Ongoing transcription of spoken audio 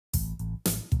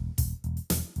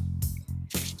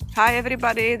Hi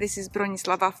everybody, this is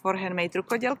Bronislava for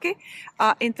HandMadeRukodelky.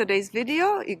 In today's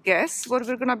video, you guess what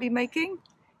we're gonna be making?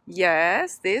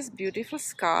 Yes, this beautiful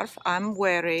scarf I'm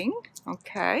wearing,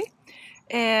 okay?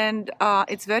 And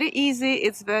it's very easy,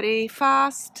 it's very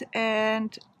fast,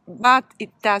 but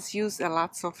it does use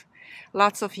lots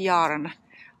of yarn.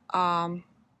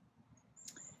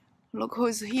 Look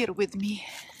who's here with me.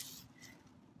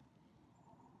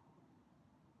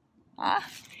 I'm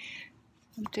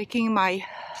taking my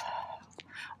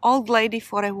old lady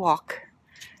for a walk.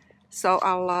 So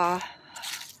I'll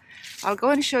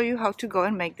go and show you how to go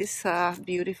and make this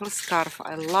beautiful scarf.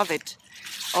 I love it,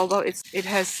 although it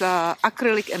has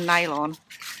acrylic and nylon,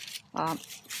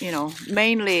 you know,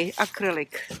 mainly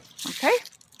acrylic. Okay,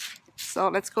 so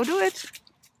let's go do it.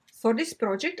 For this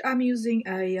project I'm using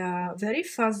a very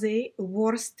fuzzy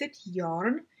worsted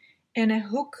yarn and a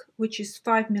hook which is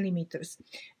 5 millimeters.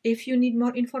 If you need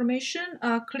more information,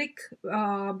 click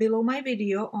below my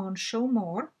video on show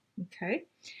more, okay?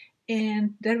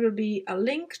 And there will be a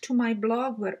link to my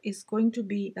blog where is going to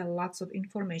be lots of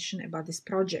information about this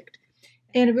project.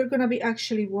 And we're going to be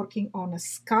actually working on a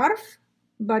scarf,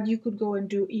 but you could go and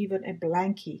do even a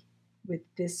blankie with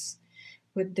this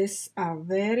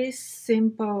very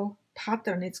simple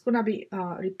pattern. It's going to be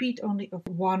a repeat only of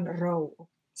one row.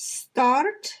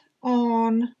 Start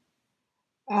on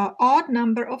odd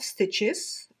number of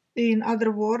stitches. In other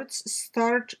words,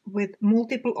 start with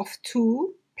multiple of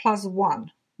 2 plus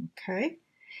 1. Okay,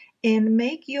 and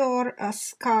make your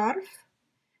scarf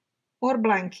or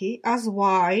blankie as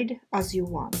wide as you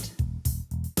want.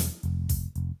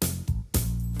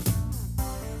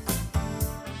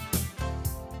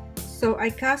 So I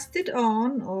cast it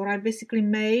on, or I basically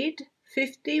made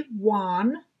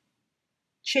 51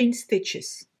 chain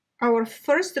stitches. Our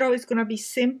first row is going to be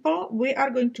simple. We are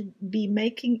going to be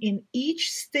making in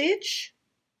each stitch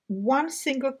one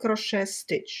single crochet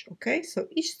stitch. Okay, so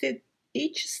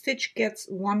each stitch gets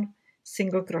one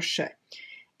single crochet,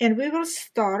 and we will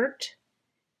start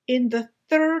in the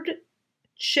third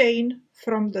chain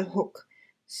from the hook.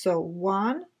 So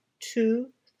 1, 2,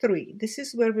 3. This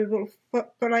is where we will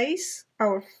place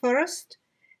our first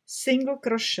single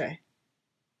crochet,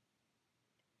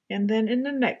 and then in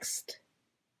the next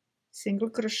single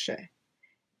crochet,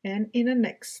 and in the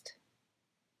next.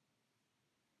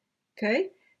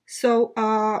 Okay, so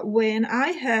when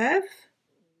I have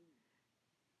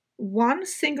one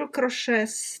single crochet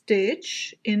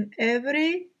stitch in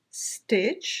every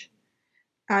stitch,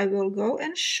 I will go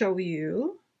and show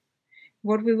you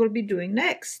what we will be doing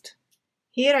next.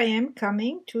 Here I am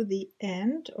coming to the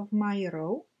end of my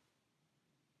row,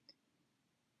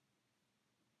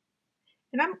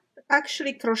 and I'm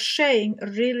actually crocheting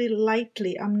really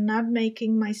lightly. I'm not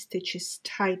making my stitches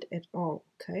tight at all,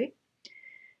 okay?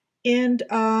 And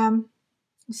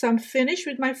so I'm finished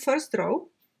with my first row,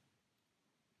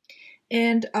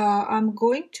 and I'm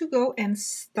going to go and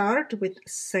start with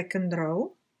second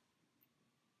row.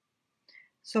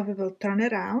 So we will turn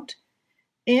around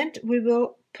and we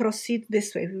will proceed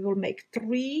this way. We will make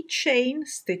 3 chain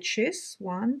stitches,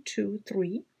 1, 2,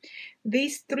 3.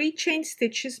 These 3 chain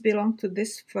stitches belong to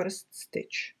this first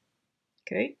stitch.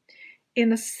 Okay, in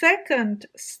the second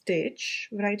stitch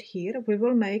right here we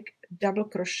will make double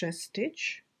crochet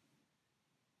stitch,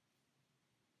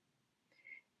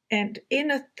 and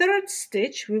in a third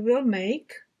stitch we will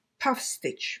make puff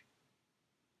stitch,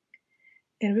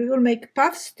 and we will make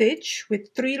puff stitch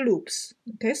with 3 loops.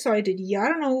 Okay, so I did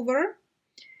yarn over,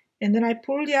 and then I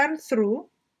pulled yarn through,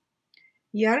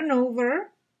 yarn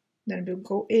over, then we'll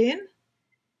go in,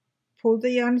 pull the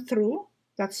yarn through,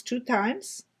 that's 2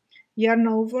 times, yarn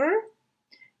over,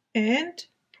 and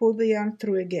pull the yarn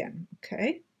through again.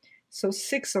 Okay, so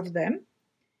 6 of them.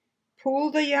 Pull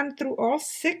the yarn through all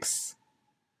 6,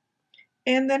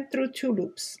 and then through 2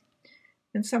 loops.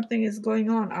 And something is going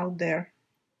on out there.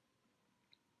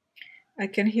 I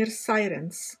can hear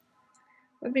sirens.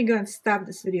 Let me go and stop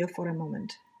this video for a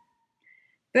moment.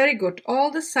 Very good.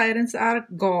 All the sirens are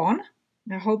gone.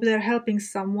 I hope they're helping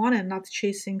someone and not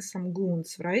chasing some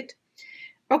goons, right?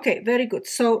 Okay, very good.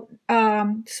 So,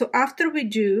 so after we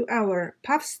do our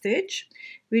puff stitch,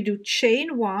 we do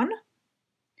chain 1.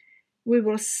 We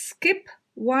will skip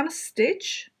 1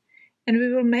 stitch, and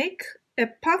we will make a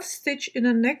puff stitch in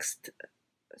the next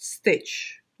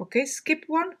stitch. Okay, skip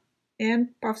 1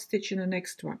 and puff stitch in the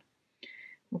next one.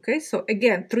 Okay, so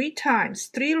again 3 times,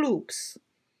 3 loops,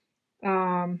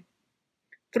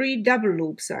 3 double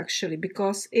loops actually,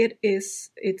 because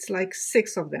it's like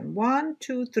 6 of them. 1,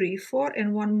 2, 3, 4,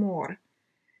 and 1 more.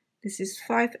 This is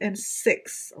 5 and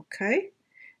 6. Okay,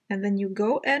 and then you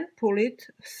go and pull it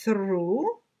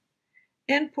through,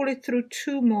 and pull it through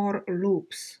 2 more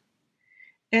loops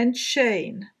and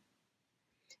chain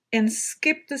and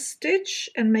skip the stitch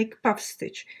and make puff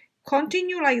stitch.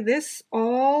 Continue like this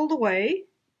all the way,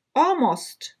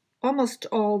 almost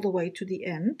all the way to the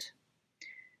end.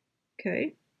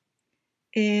 Okay,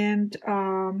 and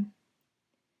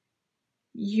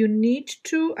you need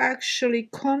to actually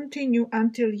continue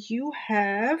until you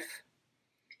have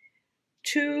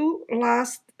 2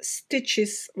 last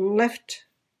stitches left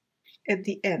at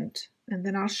the end, and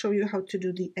then I'll show you how to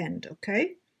do the end.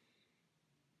 Okay,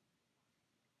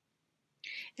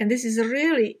 and this is a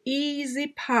really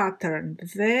easy pattern,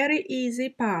 very easy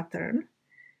pattern,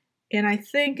 and I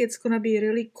think it's gonna be a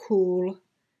really cool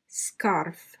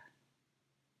scarf.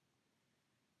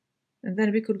 And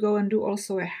then we could go and do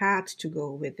also a hat to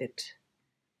go with it.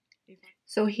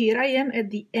 So here I am at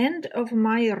the end of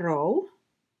my row,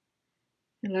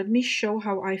 and let me show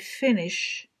how I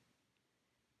finish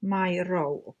my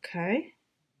row. Okay,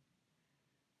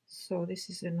 so this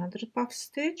is another puff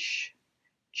stitch,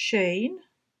 chain.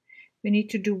 We need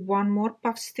to do 1 more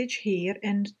puff stitch here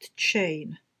and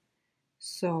chain.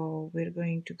 So we're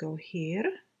going to go here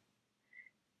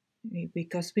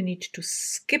because we need to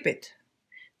skip it.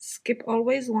 Skip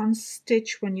always 1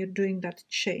 stitch when you're doing that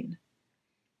chain.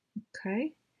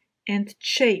 Okay, and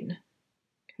chain.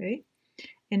 Okay,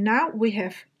 and now we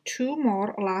have 2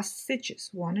 more last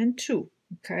stitches, 1 and 2.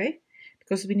 Okay,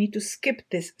 because we need to skip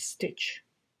this stitch.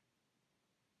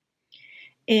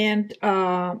 And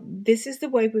this is the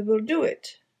way we will do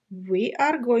it. We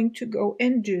are going to go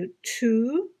and do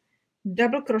 2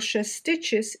 double crochet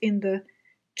stitches in the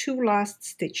 2 last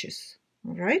stitches.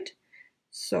 All right,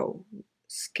 so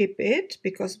skip it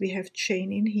because we have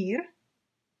chain in here.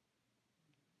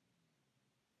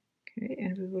 Okay,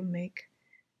 and we will make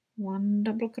 1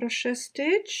 double crochet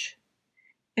stitch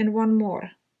and 1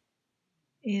 more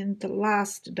in the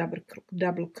last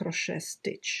double crochet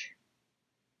stitch.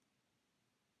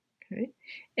 Okay,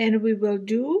 and we will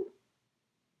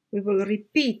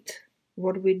repeat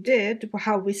what we did,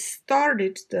 how we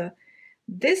started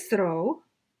this row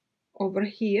over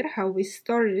here, how we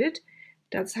started it.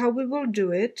 That's how we will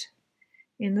do it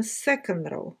in the second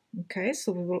row. Okay,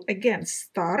 so we will again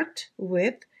start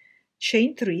with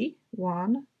chain 3,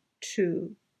 1,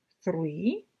 2,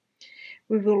 3.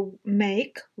 We will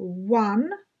make 1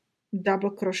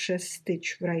 double crochet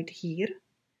stitch right here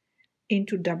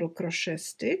into double crochet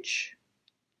stitch,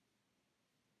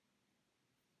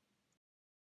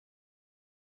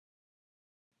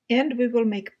 and we will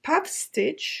make puff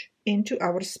stitch into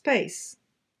our space.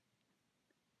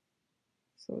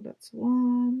 So that's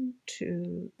 1,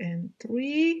 2, and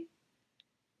 3.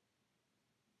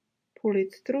 Pull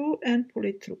it through and pull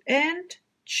it through and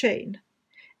chain,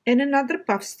 and another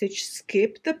puff stitch.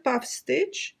 Skip the puff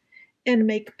stitch and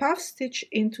make puff stitch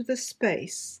into the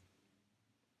space.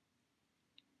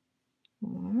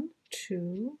 1,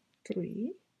 2,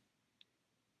 3,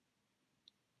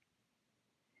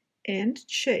 and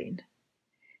chain,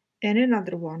 and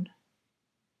another one.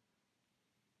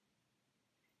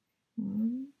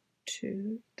 1,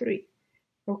 2, 3.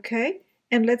 Okay,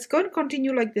 and let's go and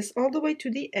continue like this all the way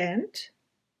to the end.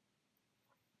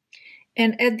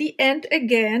 And at the end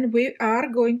again, we are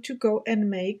going to go and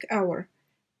make our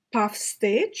puff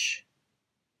stitch,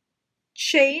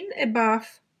 chain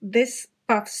above this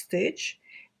puff stitch,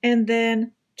 and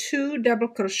then 2 double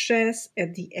crochets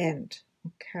at the end.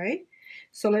 Okay,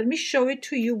 so let me show it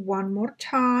to you one more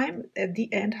time at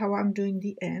the end, how I'm doing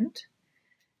the end.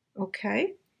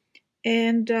 Okay,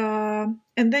 and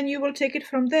then you will take it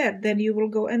from there. Then you will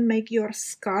go and make your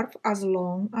scarf as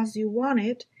long as you want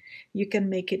it. You can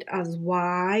make it as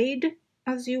wide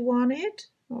as you want it.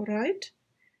 All right,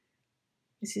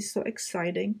 this is so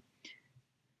exciting.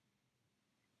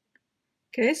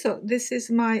 Okay, so this is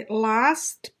my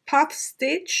last puff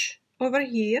stitch over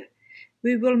here.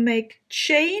 We will make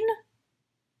chain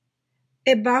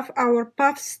above our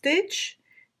puff stitch,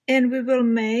 and we will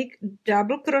make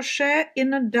double crochet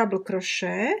in a double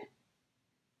crochet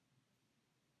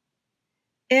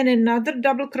and another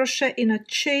double crochet in a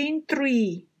chain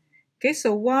 3. Okay,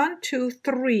 so 1, 2,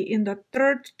 3 in the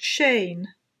 3rd chain,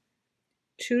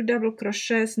 2 double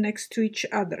crochets next to each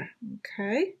other.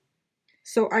 Okay,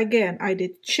 so again I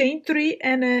did chain 3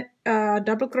 and a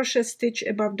double crochet stitch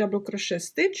above double crochet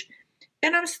stitch,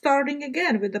 and I'm starting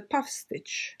again with the puff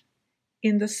stitch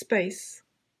in the space.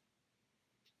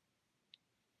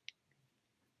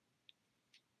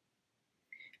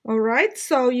 All right,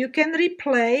 so you can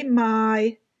replay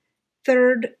my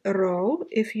 3rd row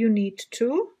if you need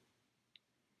to,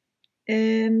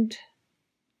 and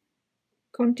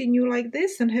continue like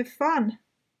this and have fun.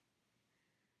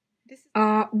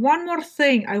 One more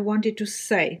thing I wanted to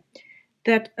say,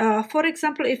 that for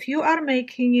example, if you are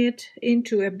making it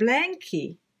into a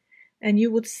blankie and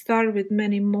you would start with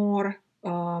many more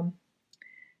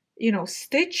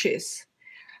stitches,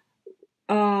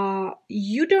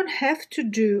 you don't have to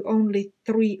do only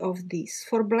 3 of these.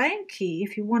 For blankie,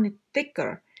 if you want it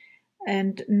thicker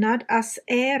and not as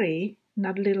airy,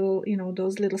 not little,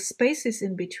 those little spaces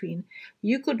in between,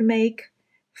 you could make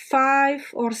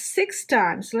 5 or 6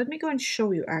 times. Let me go and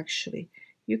show you actually.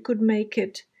 You could make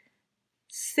it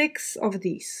 6 of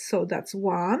these. So that's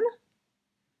 1,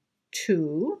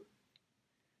 2,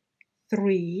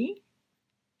 3,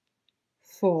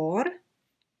 4,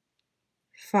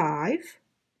 5,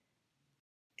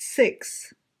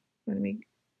 6. Let me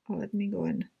go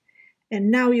in. And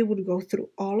now you would go through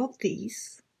all of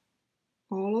these,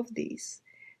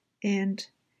 and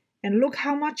look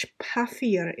how much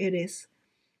puffier it is.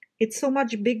 It's so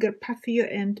much bigger, puffier,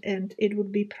 and it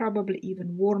would be probably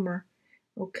even warmer.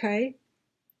 Okay,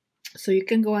 so you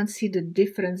can go and see the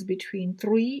difference between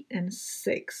 3 and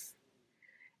 6.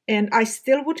 And I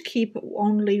still would keep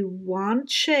only 1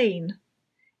 chain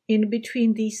in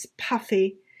between these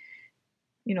puffy,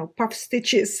 puff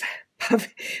stitches,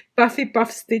 puffy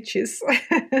puff stitches.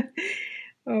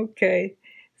 Okay,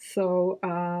 so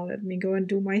let me go and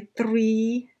do my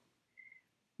 3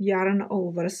 yarn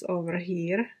overs over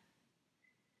here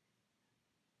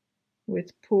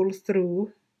with pull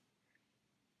through.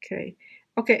 Okay,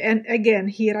 and again,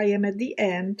 here I am at the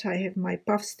end. I have my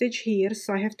puff stitch here,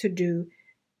 so I have to do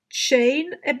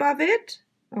chain above it.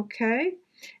 Okay,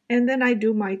 and then I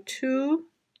do my 2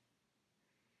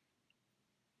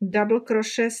 double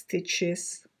crochet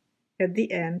stitches at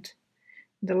the end,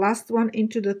 the last one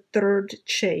into the 3rd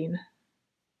chain.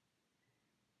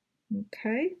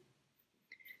 Okay,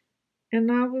 and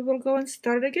now we will go and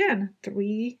start again.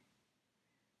 3.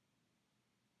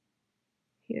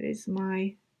 Here is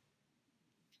my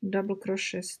double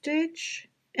crochet stitch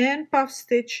and puff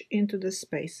stitch into the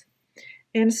space,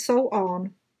 and so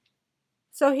on.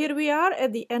 So here we are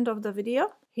at the end of the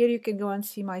video. Here you can go and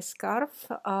see my scarf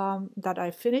that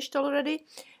I finished already.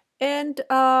 And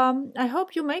I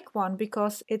hope you make one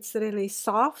because it's really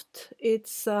soft,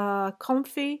 it's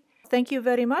comfy. Thank you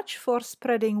very much for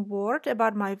spreading word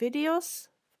about my videos,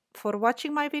 for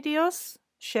watching my videos,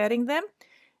 sharing them,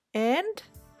 and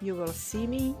you will see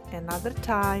me another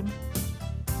time.